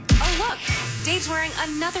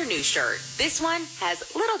another new shirt. This one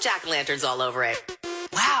has little jack-o'-lanterns all over it.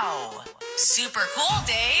 Wow. Super cool,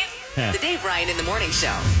 Dave. The Dave Ryan in the Morning Show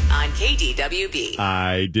on KDWB.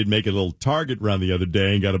 I did make a little Target run the other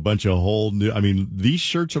day and got a bunch of whole new... I mean, these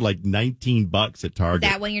shirts are like $19 at Target. Is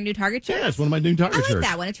that one of your new Target shirts? Yeah, it's one of my new Target shirts. I like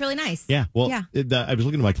that one. It's really nice. Yeah. Well, I was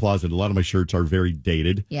looking at my closet. A lot of my shirts are very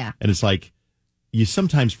dated. Yeah. And it's like, you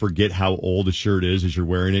sometimes forget how old a shirt is as you're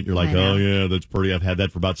wearing it. You're like, oh, yeah, that's pretty. I've had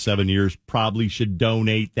that for about 7 years. Probably should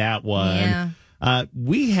donate that one. Yeah.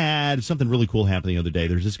 We had something really cool happen the other day.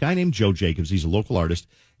 There's this guy named Joe Jacobs. He's a local artist,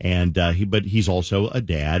 and he's also a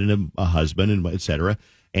dad and a husband, and et cetera.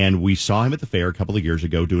 And we saw him at the fair a couple of years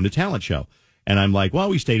ago doing a talent show. And I'm like, well,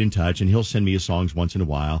 we stayed in touch, and he'll send me his songs once in a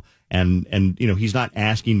while. And you know, he's not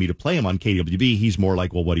asking me to play him on KWB. He's more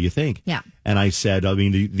like, well, what do you think? Yeah. And I said, I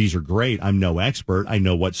mean, these are great. I'm no expert. I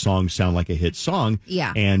know what songs sound like a hit song.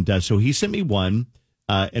 Yeah. And so he sent me one.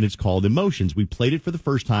 And it's called Emotions. We played it for the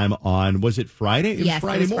first time on, was it Friday? It was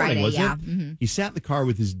Friday morning, wasn't it? Mm-hmm. He sat in the car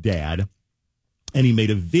with his dad, and he made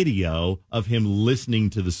a video of him listening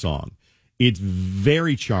to the song. It's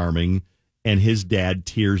very charming, and his dad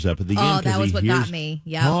tears up at the end. Oh, that was what got me.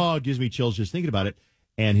 Yeah. Oh, it gives me chills just thinking about it.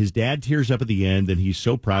 And his dad tears up at the end, and he's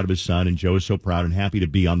so proud of his son, and Joe is so proud and happy to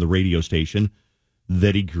be on the radio station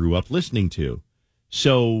that he grew up listening to.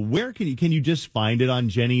 So where can you just find it on,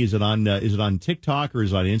 Jenny? Is it on TikTok or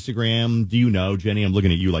is it on Instagram? Do you know, Jenny? I'm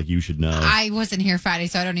looking at you like you should know. I wasn't here Friday,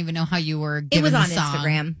 so I don't even know how you were given It was on the song.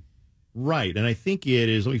 Instagram. Right, and I think it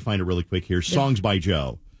is, let me find it really quick here, Songs by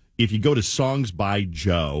Joe. If you go to Songs by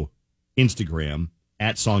Joe, Instagram,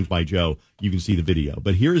 at Songs by Joe, you can see the video.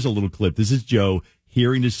 But here is a little clip. This is Joe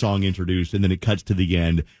hearing his song introduced, and then it cuts to the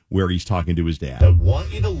end where he's talking to his dad. I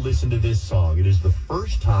want you to listen to this song. It is the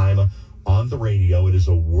first time on the radio. It is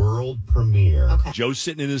a world premiere. Okay. Joe's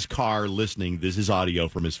sitting in his car listening. This is audio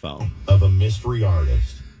from his phone. Of a mystery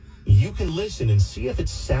artist. You can listen and see if it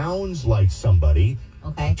sounds like somebody.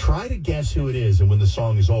 Okay. Try to guess who it is, and when the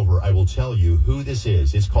song is over, I will tell you who this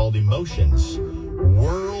is. It's called Emotions.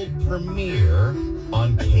 World premiere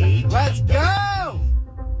on KD. Let's go!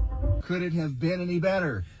 Could it have been any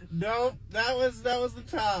better? Nope, that was the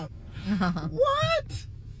top. What?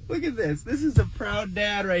 Look at this. This is a proud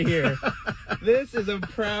dad right here. This is a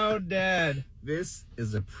proud dad. This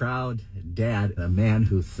is a proud dad, a man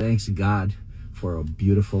who thanks God for a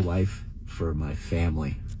beautiful life for my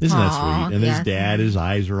family. Isn't that Aww, sweet? And yeah. his dad, his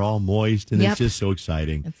eyes are all moist, and Yep. it's just so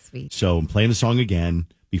exciting. That's sweet. So I'm playing the song again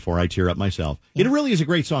before I tear up myself. Yeah. It really is a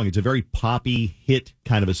great song. It's a very poppy hit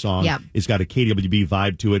kind of a song. Yep. It's got a KWB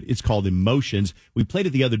vibe to it. It's called Emotions. We played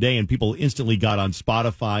it the other day, and people instantly got on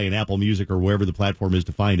Spotify and Apple Music or wherever the platform is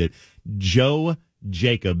to find it. Joe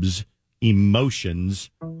Jacobs, Emotions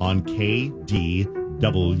on KDWB.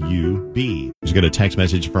 Just got a text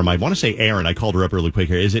message from, I want to say Aaron. I called her up really quick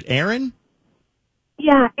here. Is it Aaron?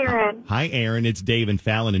 Yeah, Aaron. Hi, Aaron. It's Dave and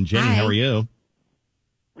Fallon and Jenny. Hi. How are you?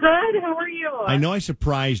 Good. How are you? I know I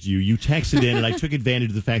surprised you. You texted in, and I took advantage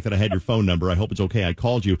of the fact that I had your phone number. I hope it's okay. I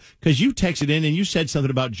called you because you texted in and you said something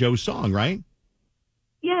about Joe's song, right?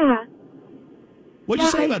 Yeah. What'd you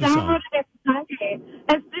say about I the song? downloaded it Friday.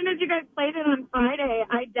 As soon as you guys played it on Friday,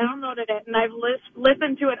 I downloaded it, and I've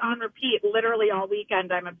listened to it on repeat literally all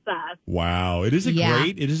weekend. I'm obsessed. Wow, it is a Yeah.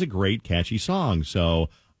 great, catchy song. So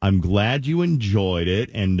I'm glad you enjoyed it,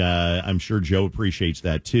 and I'm sure Joe appreciates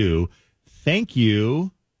that too. Thank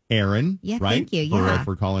you, Aaron. Yeah, right? thank you. Yeah.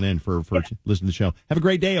 For calling in, for listening to the show. Have a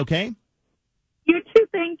great day, okay? You too.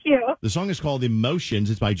 Thank you. The song is called Emotions.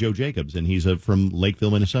 It's by Joe Jacobs, and he's from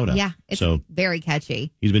Lakeville, Minnesota. Yeah, it's so very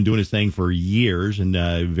catchy. he's been doing his thing for years, and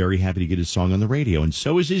very happy to get his song on the radio. And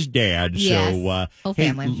so is his dad. Yes. So, Whole hey,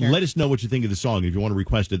 family, I'm sure. let us know what you think of the song. If you want to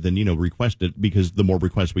request it, then request it, because the more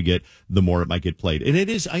requests we get, the more it might get played. And it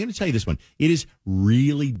is. I'm going to tell you this one. It is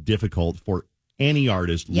really difficult for any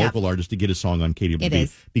artist, local artist, to get a song on KWB. It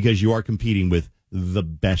is. Because you are competing with the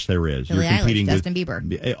best there is. Billie You're competing Eilish, with Justin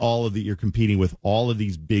Bieber. You're competing with all of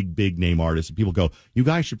these big name artists, and people go, you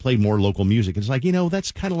guys should play more local music. It's like,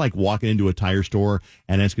 that's kind of like walking into a tire store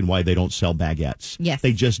and asking why they don't sell baguettes. Yes.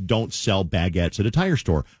 They just don't sell baguettes at a tire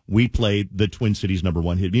store. We played the Twin Cities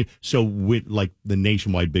 #1 hit music, so with like the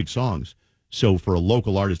nationwide big songs. So for a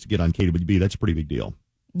local artist to get on KWB, that's a pretty big deal.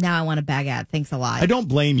 Now I want a baguette. Thanks a lot. I don't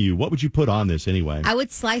blame you. What would you put on this anyway? I would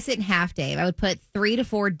slice it in half, Dave. I would put 3 to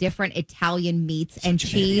 4 different Italian meats and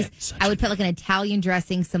cheese. I would put like an Italian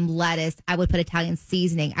dressing, some lettuce. I would put Italian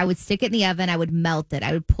seasoning. I would stick it in the oven. I would melt it.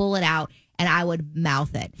 I would pull it out, and I would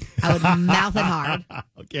mouth it. I would mouth it hard.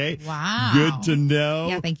 Okay. Wow. Good to know.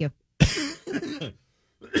 Yeah, thank you.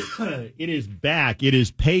 It is back. It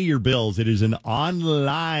is Pay Your Bills. It is an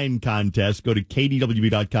online contest. Go to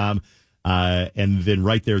kdwb.com. And then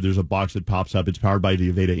right there's a box that pops up. It's powered by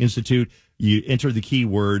the Aveda Institute. You enter the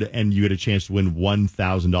keyword and you get a chance to win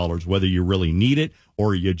 $1,000, whether you really need it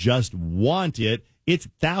or you just want it. It's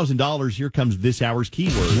 $1,000. Here comes this hour's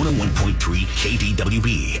keyword. 101.3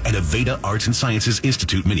 KDWB and Aveda Arts and Sciences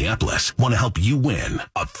Institute, Minneapolis, want to help you win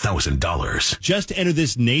 $1,000. Just enter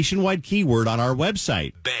this nationwide keyword on our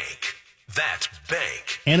website. Bank. That's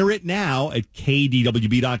bank. Enter it now at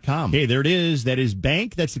KDWB.com. Okay, there it is. That is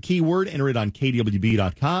bank. That's the keyword. Enter it on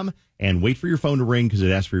KDWB.com and wait for your phone to ring because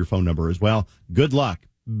it asks for your phone number as well. Good luck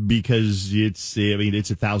because it's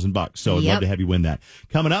 $1,000. So I'd love to have you win that.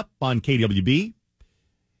 Coming up on KDWB.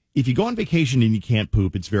 If you go on vacation and you can't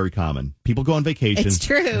poop, it's very common. People go on vacation. It's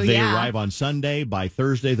true, They arrive on Sunday. By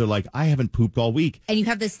Thursday, they're like, I haven't pooped all week. And you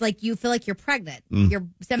have this, you feel like you're pregnant. Your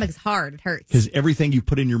stomach's hard. It hurts. Because everything you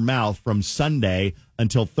put in your mouth from Sunday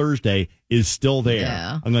until Thursday is still there.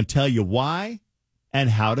 Yeah. I'm going to tell you why and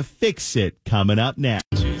how to fix it coming up next.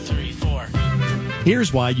 2, 3, 4.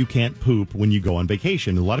 Here's why you can't poop when you go on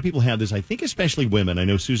vacation. A lot of people have this. I think especially women. I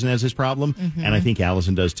know Susan has this problem, and I think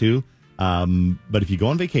Allison does too. But if you go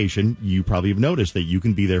on vacation, you probably have noticed that you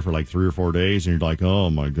can be there for like 3 or 4 days and you're like,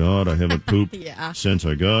 oh my God, I haven't pooped since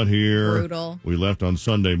I got here. Brutal. We left on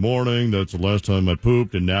Sunday morning. That's the last time I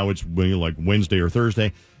pooped. And now it's like Wednesday or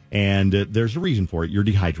Thursday. And there's a reason for it. You're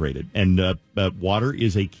dehydrated. And water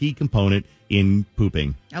is a key component in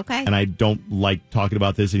pooping. Okay. And I don't like talking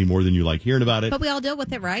about this any more than you like hearing about it. But we all deal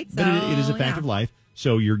with it, right? So, but it is a fact of life.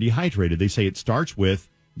 So you're dehydrated. They say it starts with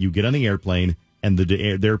you get on the airplane and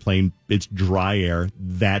the airplane, it's dry air,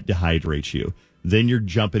 that dehydrates you. Then you're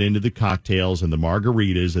jumping into the cocktails and the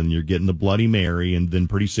margaritas and you're getting the Bloody Mary, and then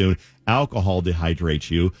pretty soon alcohol dehydrates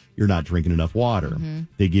you. You're not drinking enough water.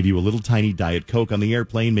 They give you a little tiny Diet Coke on the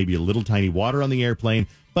airplane, maybe a little tiny water on the airplane,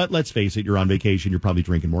 but let's face it, you're on vacation, you're probably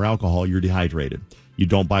drinking more alcohol, you're dehydrated. You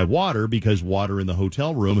don't buy water because water in the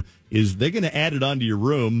hotel room they're going to add it onto your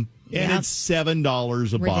room. And it's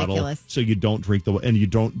 $7 a bottle, so you don't drink you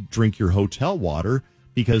don't drink your hotel water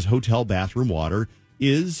because hotel bathroom water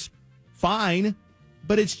is fine,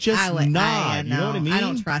 but it's just not. You know what I mean? I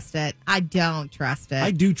don't trust it. I I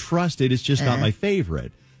do trust it. It's just not my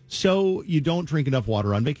favorite. So you don't drink enough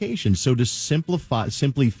water on vacation. So to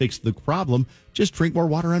simply fix the problem, just drink more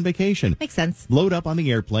water on vacation. Makes sense. Load up on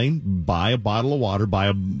the airplane, buy a bottle of water, buy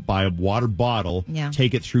a water bottle,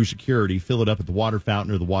 take it through security, fill it up at the water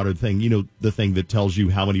fountain or the water thing. You know, the thing that tells you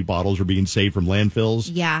how many bottles are being saved from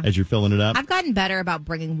landfills as you're filling it up. I've gotten better about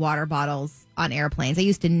bringing water bottles on airplanes. I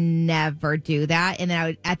used to never do that. And then I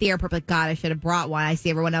would, at the airport, like, God, I should have brought one. I see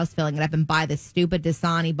everyone else filling it up and buy this stupid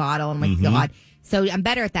Dasani bottle. And I'm like, God. So I'm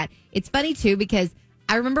better at that. It's funny, too, because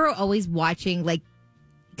I remember always watching, like,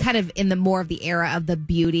 kind of in the more of the era of the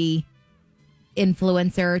beauty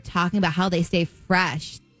influencer talking about how they stay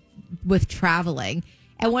fresh with traveling.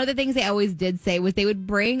 And one of the things they always did say was they would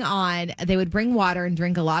bring water and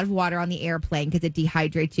drink a lot of water on the airplane because it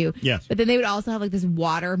dehydrates you. Yes. But then they would also have like this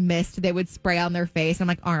water mist they would spray on their face. And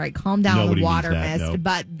I'm like, all right, calm down on the water mist. No.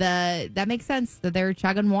 But that makes sense that they're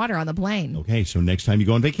chugging water on the plane. Okay, so next time you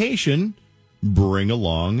go on vacation, bring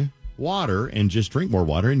along water and just drink more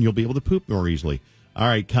water and you'll be able to poop more easily. All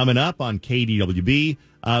right, coming up on KDWB,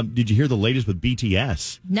 did you hear the latest with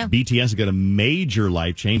BTS? No. BTS has got a major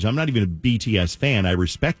life change. I'm not even a BTS fan. I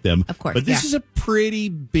respect them. Of course, but this is a pretty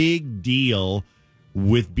big deal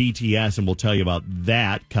with BTS, and we'll tell you about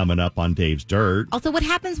that coming up on Dave's Dirt. Also, what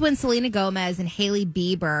happens when Selena Gomez and Hailey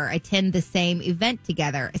Bieber attend the same event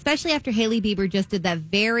together, especially after Hailey Bieber just did that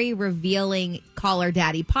very revealing Call Her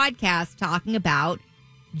Daddy podcast talking about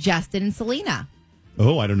Justin and Selena.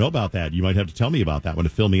 Oh, I don't know about that. You might have to tell me about that one to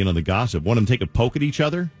fill me in on the gossip. One of them take a poke at each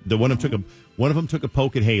other. One of them took a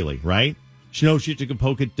poke at Haley, right? She took a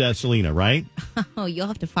poke at Selena, right? Oh, you'll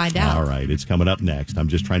have to find out. All right, it's coming up next. I'm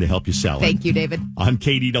just trying to help you sell it. Thank you, David. On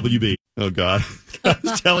KDWB. Oh God, I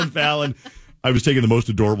was telling Fallon I was taking the most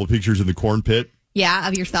adorable pictures in the corn pit. Yeah,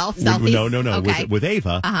 of yourself. Selfies? No. Okay. With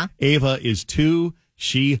Ava. Ava is 2.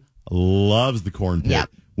 She loves the corn pit. Yep.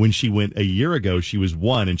 When she went a year ago, she was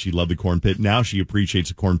 1 and she loved the corn pit. Now she appreciates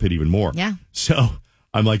the corn pit even more. Yeah. So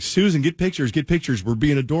I'm like, Susan, get pictures. We're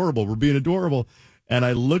being adorable. And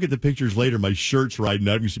I look at the pictures later. My shirt's riding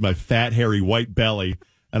up. You see my fat, hairy, white belly.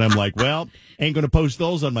 And I'm like, well, ain't going to post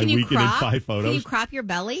those on my weekend in 5 photos. Can you crop your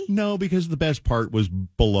belly? No, because the best part was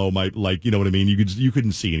below my, like, you know what I mean? You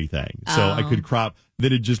couldn't see anything. So I could crop.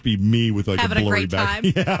 Then it'd just be me with like having a blurry great back.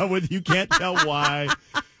 time. Yeah, you can't tell why.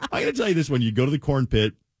 I'm going to tell you this: when you go to the corn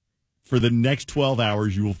pit, for the next 12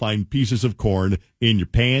 hours, you will find pieces of corn in your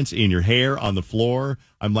pants, in your hair, on the floor.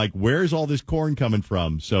 I'm like, where's all this corn coming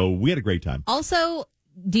from? So we had a great time. Also,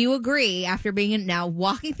 do you agree, after being in now,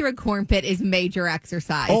 walking through a corn pit is major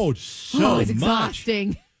exercise? Oh, so it's much.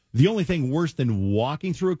 exhausting. The only thing worse than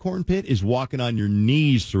walking through a corn pit is walking on your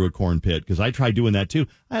knees through a corn pit, because I tried doing that too.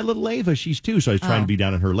 I had little Ava, she's 2, so I was trying to be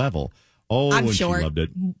down at her level. Oh, I'm and short. She loved it.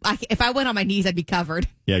 If I went on my knees, I'd be covered.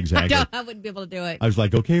 Yeah, exactly. I wouldn't be able to do it. I was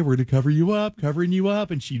like, okay, we're going to covering you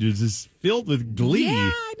up. And she was just filled with glee. Yeah,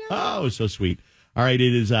 I know. Oh, so sweet. All right,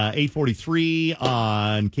 it is 8:43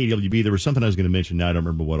 on KWB. There was something I was going to mention. Now I don't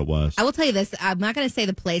remember what it was. I will tell you this. I'm not going to say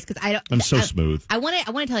the place because I don't. I'm so smooth. I want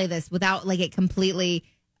to tell you this without like it completely.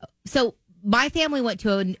 So my family went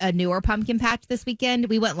to a newer pumpkin patch this weekend.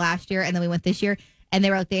 We went last year and then we went this year, and they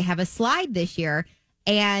were like, they have a slide this year,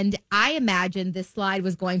 and I imagined this slide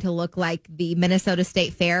was going to look like the Minnesota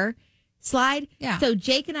State Fair slide. Yeah. So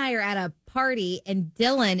Jake and I are at a party, and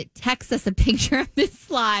Dylan texts us a picture of this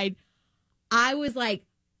slide. I was like,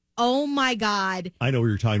 oh my God. I know what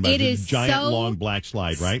you're talking about. It the is giant, so long black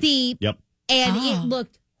slide, right? Steep. Yep. And it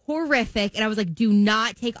looked horrific. And I was like, do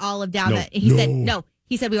not take olive down that. And he said, no.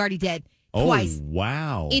 He said, we already did. Twice. Oh,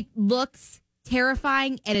 wow. It looks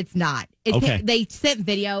terrifying, and it's not. Okay. They sent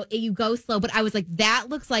video. You go slow. But I was like, that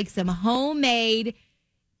looks like some homemade,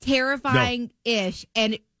 terrifying-ish.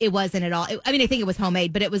 And it wasn't at all. I think it was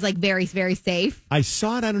homemade, but it was like very, very safe. I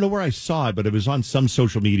saw it. I don't know where I saw it, but it was on some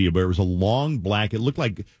social media where it was a long black. It looked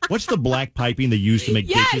like, what's the black piping they use to make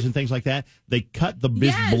dishes and things like that? They cut the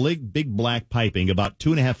big black piping about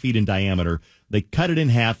 2.5 feet in diameter. They cut it in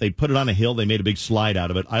half. They put it on a hill. They made a big slide out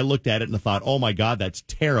of it. I looked at it and I thought, oh my God, that's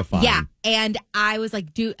terrifying. Yeah. And I was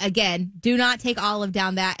like, do not take olive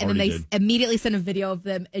down that. And Already then they immediately sent a video of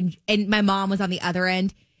them. And my mom was on the other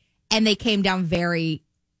end, and they came down very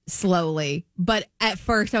slowly. But at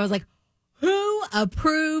first I was like, who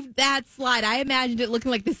approved that slide? I imagined it looking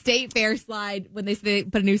like the State Fair slide when they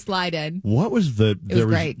put a new slide in. What was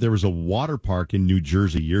great. There was a water park in New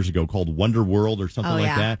Jersey years ago called Wonder World or something like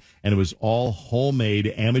that. And it was all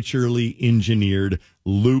homemade, amateurly engineered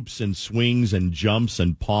loops and swings and jumps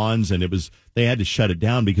and ponds. And they had to shut it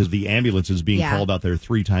down because the ambulance is being called out there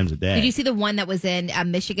 3 times a day. Did you see the one that was in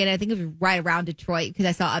Michigan? I think it was right around Detroit, because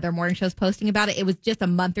I saw other morning shows posting about it. It was just a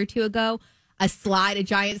month or 2 ago, a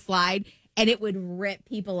giant slide. And it would rip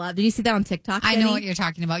people up. Did you see that on TikTok, Jenny? I know what you're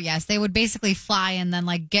talking about. Yes, they would basically fly and then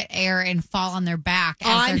like get air and fall on their back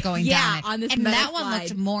as they're going down it. On this and that slide. one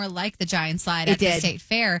looked more like the giant slide at the state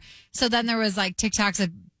fair. So then there was like TikToks of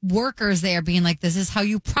workers there being like, "This is how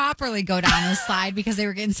you properly go down this slide," because they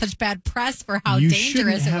were getting such bad press for how dangerous it was. You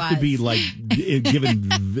shouldn't have to be like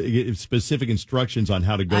given specific instructions on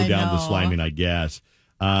how to go down the slide. I guess.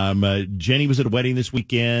 Jenny was at a wedding this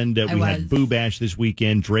weekend. We had Boo Bash this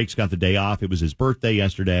weekend. Drake's got the day off. It was his birthday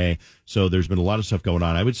yesterday. So there's been a lot of stuff going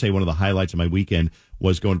on. I would say one of the highlights of my weekend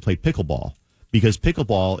was going to play pickleball, because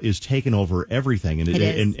pickleball is taking over everything. And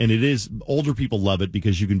it is, older people love it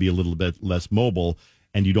because you can be a little bit less mobile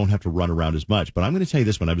and you don't have to run around as much. But I'm going to tell you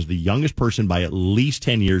this one. I was the youngest person by at least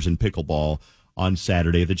 10 years in pickleball on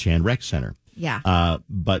Saturday at the Chan Rec Center. Yeah.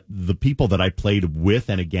 But the people that I played with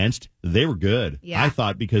and against, they were good. Yeah. I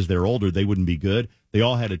thought because they're older, they wouldn't be good. They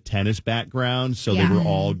all had a tennis background, so they were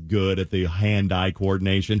all good at the hand-eye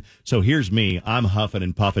coordination. So here's me. I'm huffing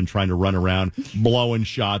and puffing, trying to run around, blowing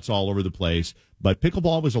shots all over the place. But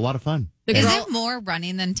pickleball was a lot of fun. Is it more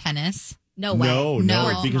running than tennis? No way.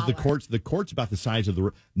 No, because the court's about the size of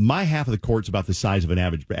my half of the court's about the size of an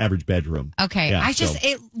average bedroom. Okay.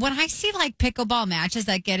 Yeah, when I see like pickleball matches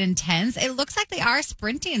that get intense, it looks like they are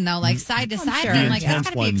sprinting though, like side to side. Sure. I'm like, that's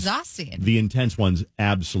gotta be exhausting. The intense ones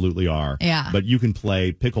absolutely are. Yeah. But you can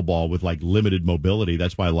play pickleball with like limited mobility.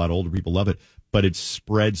 That's why a lot of older people love it. But it's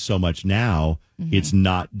spread so much now, it's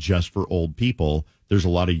not just for old people. There's a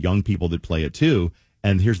lot of young people that play it too.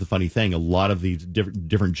 And here's the funny thing. A lot of these different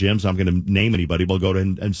gyms, I'm going to name anybody, we'll go to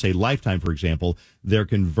and say Lifetime, for example, they're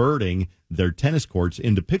converting their tennis courts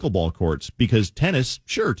into pickleball courts because tennis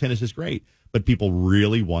is great, but people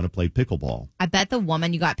really want to play pickleball. I bet the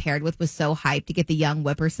woman you got paired with was so hyped to get the young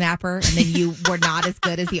whippersnapper, and then you were not as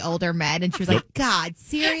good as the older men. And she was like, God,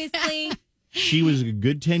 seriously? She was a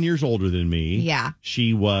good 10 years older than me. Yeah.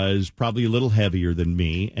 She was probably a little heavier than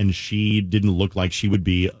me, and she didn't look like she would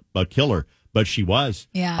be a killer. But she was.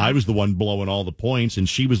 Yeah. I was the one blowing all the points, and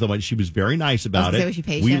she was the one. She was very nice about it. Was she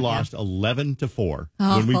patient? We lost 11-4.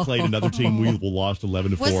 When we played another team, we lost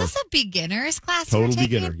 11-4. Was this a beginner's class? Total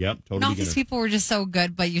beginner. Yep. Total beginner. These people were just so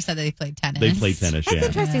good, but you said that they played tennis. They played tennis. That's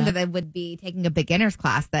interesting that they would be taking a beginner's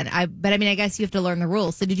class then. But I guess you have to learn the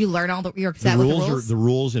rules. So did you learn all your set with the rules? The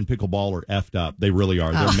rules in pickleball are effed up. They really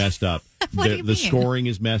are. They're messed up. The scoring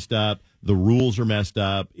is messed up. The rules are messed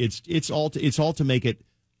up. It's all to make it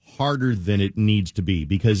harder than it needs to be,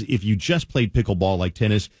 because if you just played pickleball like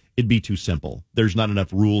tennis, it'd be too simple. There's not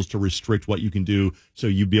enough rules to restrict what you can do, so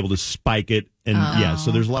you'd be able to spike it. And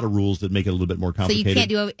so there's a lot of rules that make it a little bit more complicated. So you can't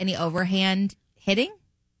do any overhand hitting?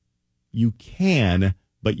 You can,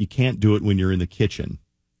 but you can't do it when you're in the kitchen.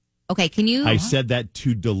 Okay, can you? I said that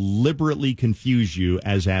to deliberately confuse you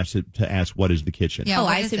as asked to ask what is the kitchen. Yeah,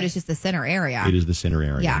 I assumed it's just the center area. It is the center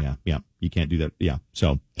area. Yeah. You can't do that. Yeah.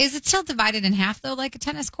 So is it still divided in half though, like a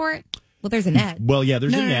tennis court? Well, there's a net. Well, yeah,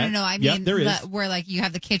 there's a net. No. I mean, there is. Where like you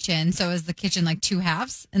have the kitchen. So is the kitchen like two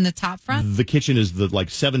halves in the top front? The kitchen is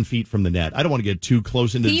like 7 feet from the net. I don't want to get too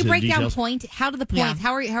close into. Can you break details. down point? How do the points?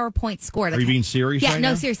 Yeah. How are points scored? Are you being serious? Yeah, right no,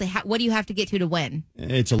 now? seriously. What do you have to get to win?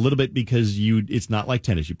 It's a little bit because it's not like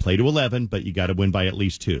tennis. You play to 11, but you got to win by at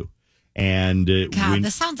least 2. And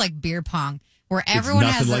this sounds like beer pong, where everyone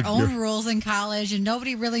has their own rules in college and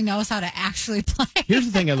nobody really knows how to actually play. Here's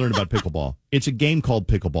the thing I learned about pickleball. It's a game called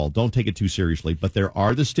pickleball. Don't take it too seriously. But there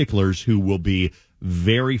are the sticklers who will be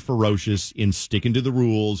very ferocious in sticking to the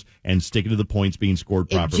rules and sticking to the points being scored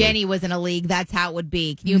properly. If Jenny was in a league, that's how it would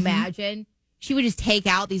be. Can you imagine? She would just take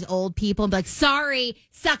out these old people and be like, sorry,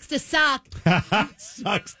 sucks to suck.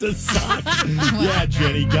 Sucks to suck. Yeah,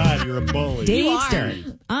 Jenny, God, you're a bully. Dave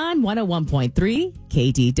Stern on 101.3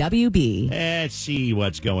 KDWB. Let's see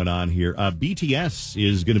what's going on here. BTS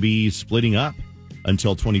is going to be splitting up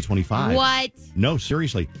until 2025. What? No,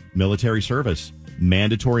 seriously. Military service.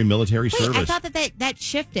 Mandatory military service. I thought that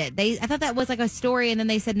shifted. I thought that was like a story, and then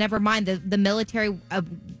they said, never mind. The military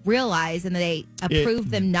realized, and they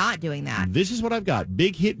approved them not doing that. This is what I've got.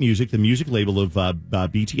 Big Hit Music, the music label of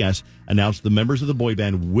BTS, announced the members of the boy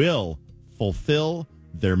band will fulfill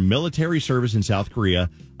their military service in South Korea.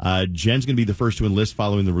 Jen's going to be the first to enlist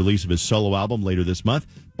following the release of his solo album later this month.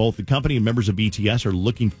 Both the company and members of BTS are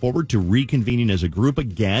looking forward to reconvening as a group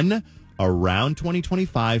again around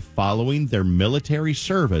 2025 following their military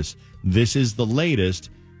service. This is the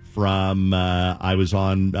latest from it's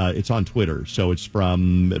on Twitter, so it's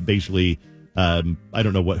from basically I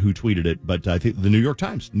don't know who tweeted it, but I think the New York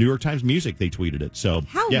Times Music, they tweeted it. So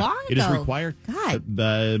how long ago? It is required. God,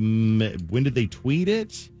 when did they tweet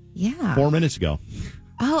it? Yeah, 4 minutes ago.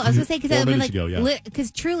 Oh, I was gonna say because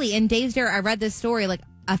because truly in Dave's Dare, I read this story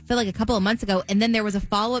I feel like a couple of months ago, and then there was a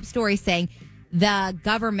follow-up story saying the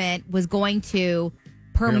government was going to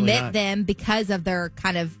permit them because of their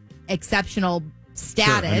kind of exceptional status.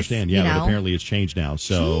 Sure, I understand. Yeah, but apparently it's changed now.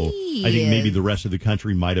 So I think maybe the rest of the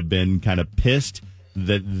country might have been kind of pissed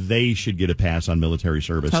that they should get a pass on military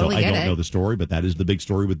service. Totally so I don't know the story, but that is the big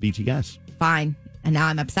story with BTS. Fine. And now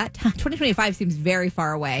I'm upset. 2025 seems very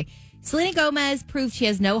far away. Selena Gomez proved she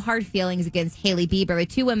has no hard feelings against Hailey Bieber. The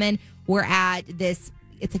two women were at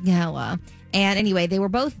it's a gala. And anyway, they were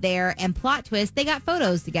both there, and plot twist, they got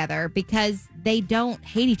photos together because they don't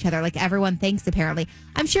hate each other like everyone thinks, apparently.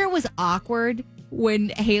 I'm sure it was awkward when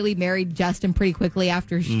Hailey married Justin pretty quickly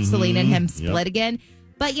after Selena and him split again.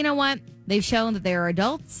 But you know what? They've shown that they're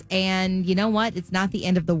adults, and you know what? It's not the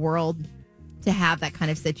end of the world to have that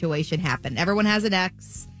kind of situation happen. Everyone has an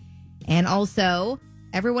ex, and also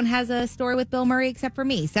everyone has a story with Bill Murray except for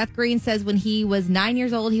me. Seth Green says when he was 9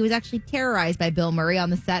 years old, he was actually terrorized by Bill Murray on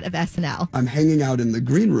the set of SNL. I'm hanging out in the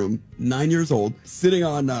green room, 9 years old, sitting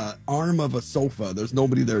on an arm of a sofa. There's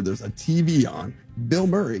nobody there. There's a TV on. Bill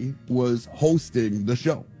Murray was hosting the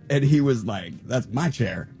show. And he was like, that's my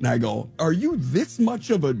chair. And I go, are you this much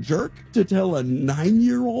of a jerk to tell a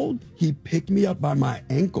 9-year-old? He picked me up by my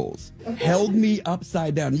ankles, held me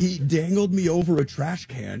upside down. He dangled me over a trash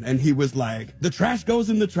can. And he was like, the trash goes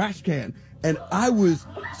in the trash can. And I was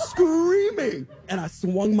screaming. And I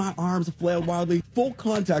swung my arms, flailed wildly, full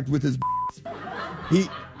contact with his He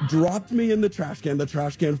dropped me in the trash can. The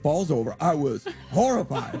trash can falls over. I was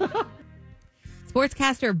horrified.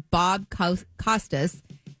 Sportscaster Bob Costas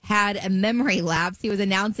had a memory lapse. He was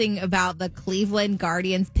announcing about the Cleveland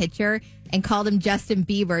Guardians pitcher and called him Justin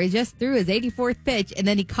Bieber. He just threw his 84th pitch, and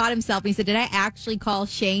then he caught himself and he said, did I actually call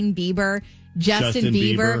Shane Bieber Justin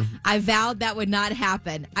Bieber? I vowed that would not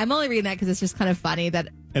happen. I'm only reading that because it's just kind of funny that.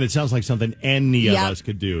 And it sounds like something any of us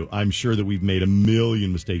could do. I'm sure that we've made a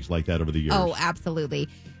million mistakes like that over the years. Oh, absolutely.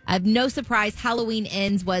 No surprise, Halloween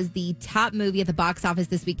Ends was the top movie at the box office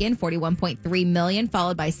this weekend, $41.3 million,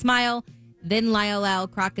 followed by Smile, then Lyle Lyle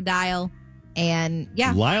Crocodile, and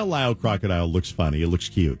Lyle Lyle Crocodile looks funny. It looks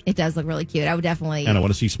cute. It does look really cute. I would definitely. And I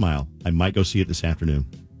want to see Smile. I might go see it this afternoon.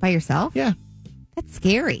 By yourself? Yeah. That's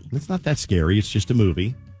scary. It's not that scary. It's just a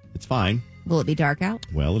movie. It's fine. Will it be dark out?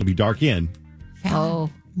 Well, it'll be dark in. Oh.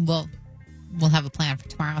 We'll have a plan for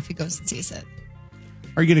tomorrow if he goes and sees it.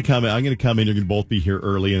 Are you going to come in? I'm going to come in. You're going to both be here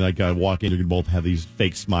early, and I got to walk in. You're going to both have these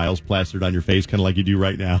fake smiles plastered on your face, kind of like you do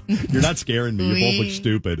right now. You're not scaring me. You both look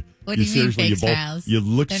stupid. What do you mean fake smiles? You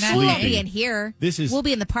look sleepy. We won't be in here. We'll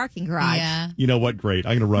be in the parking garage. Yeah. You know what? Great.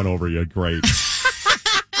 I'm going to run over you. Great.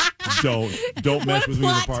 Don't mess with me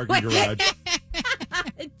in the parking garage.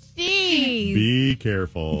 Jeez. Be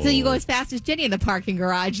careful. So you go as fast as Jenny in the parking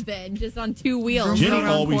garage then, just on two wheels. Jenny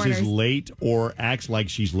always is late or acts like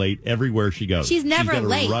she's late everywhere she goes. She's never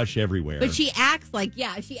late. Rush everywhere. But she acts like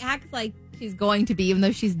she's going to be, even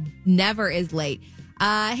though she's never is late.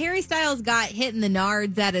 Harry Styles got hit in the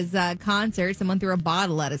nards at his concert. Someone threw a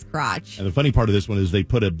bottle at his crotch. And the funny part of this one is they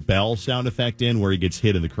put a bell sound effect in where he gets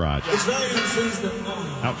hit in the crotch. It's very unseasonable.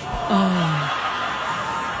 Ouch.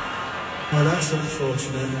 Oh, that's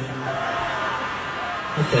unfortunate.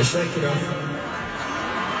 Okay, shake it off.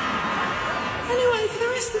 Anyway, for the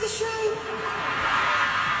rest of the show.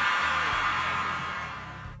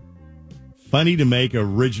 Funny to make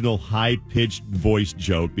original high-pitched voice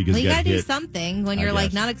joke because you gotta do hit. Something when you're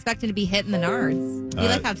like not expecting to be hit in the nards. You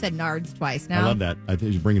like how I've said nards twice now. I love that. I think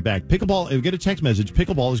you should bring it back. Pickleball. Get a text message.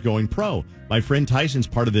 Pickleball is going pro. My friend Tyson's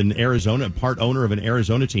part owner of an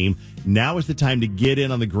Arizona team. Now is the time to get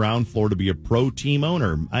in on the ground floor to be a pro team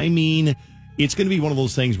owner. I mean, it's going to be one of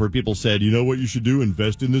those things where people said, you know what you should do?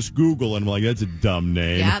 Invest in this Google. And I'm like, that's a dumb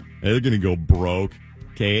name. Yep. They're going to go broke.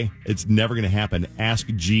 Okay, it's never going to happen. Ask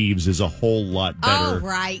Jeeves is a whole lot better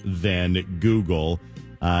than Google.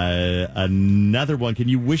 Another one. Can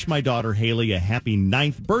you wish my daughter Haley a happy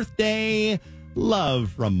 9th birthday?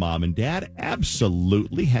 Love from Mom and Dad.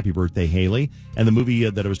 Absolutely. Happy birthday, Haley. And the movie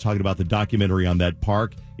that I was talking about, the documentary on that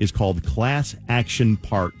park, is called Class Action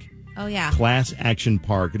Park. Oh, yeah. Class Action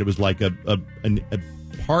Park. And it was like a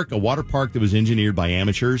water park that was engineered by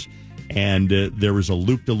amateurs. And there was a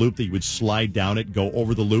loop-de-loop that you would slide down it, go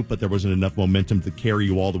over the loop, but there wasn't enough momentum to carry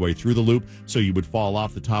you all the way through the loop. So you would fall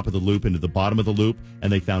off the top of the loop into the bottom of the loop.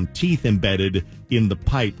 And they found teeth embedded in the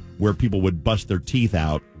pipe where people would bust their teeth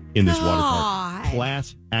out in this water park.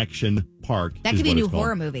 Class Action Park. That could be a new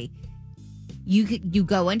horror movie. You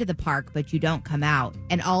go into the park, but you don't come out.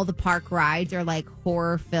 And all the park rides are like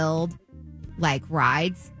horror-filled like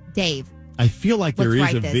rides. Dave. I feel like there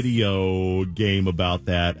is a video game about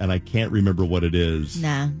that, and I can't remember what it is.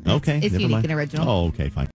 Nah. Okay. It's unique and original. Oh, okay, fine.